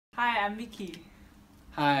Hi, I'm Vicky.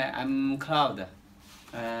 Hi, I'm Cloud.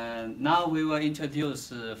 Now we will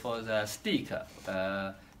introduce for the stick.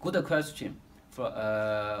 Good question.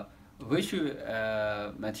 For which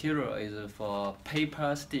material is for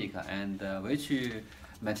paper stick and which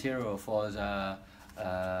material for the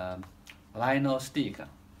vinyl stick?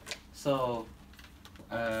 So,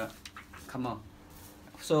 come on.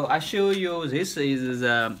 So I show you. This is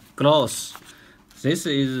the gloss. This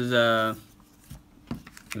is the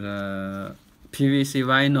PVC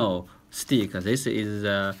vinyl stick. This is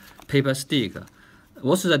the paper stick.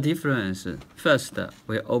 What's the difference? First,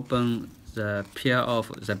 we open the peel of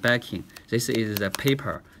the backing. This is the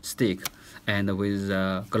paper stick and with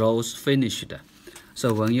the gloss finished.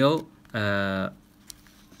 So when you tear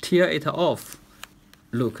it off,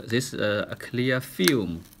 look, this is a clear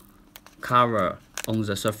film cover on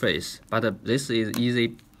the surface, but this is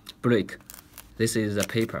easy break. This is the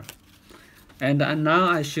paper. And now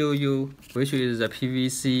I show you which is the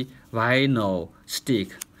PVC vinyl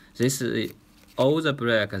stick. This is all the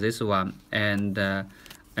break, this one, and the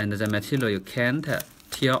material you can't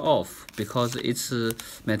tear off because its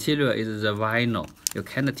material is the vinyl. You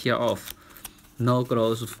can't tear off, no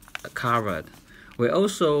gloss covered. We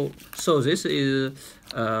also, so this is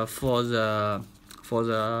for the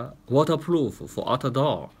waterproof for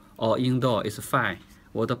outdoor or indoor. It's fine,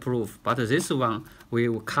 waterproof. But this one we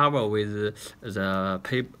will cover with the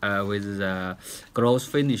paper with the gloss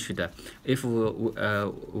finished. If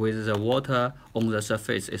with the water on the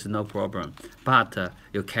surface, it's no problem. But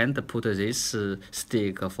you can't put this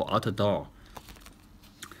stick for outdoor.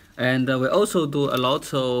 And we also do a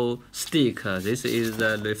lot of stick. This is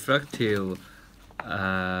the reflective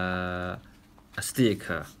stick,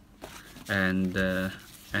 and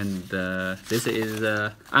this is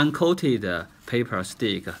uncoated paper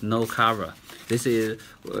stick, no cover. This is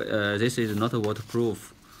not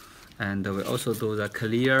waterproof. And we also do the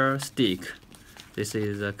clear stick. This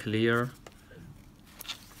is a clear.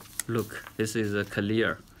 Look, this is a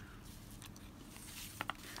clear.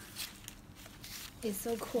 It's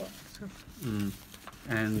so cool.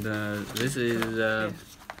 And this is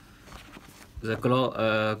the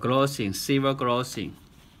glossing, silver glossing,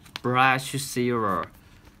 brush silver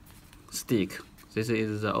stick. This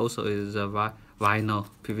is also is a vinyl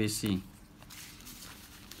PVC.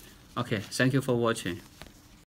 Okay, thank you for watching.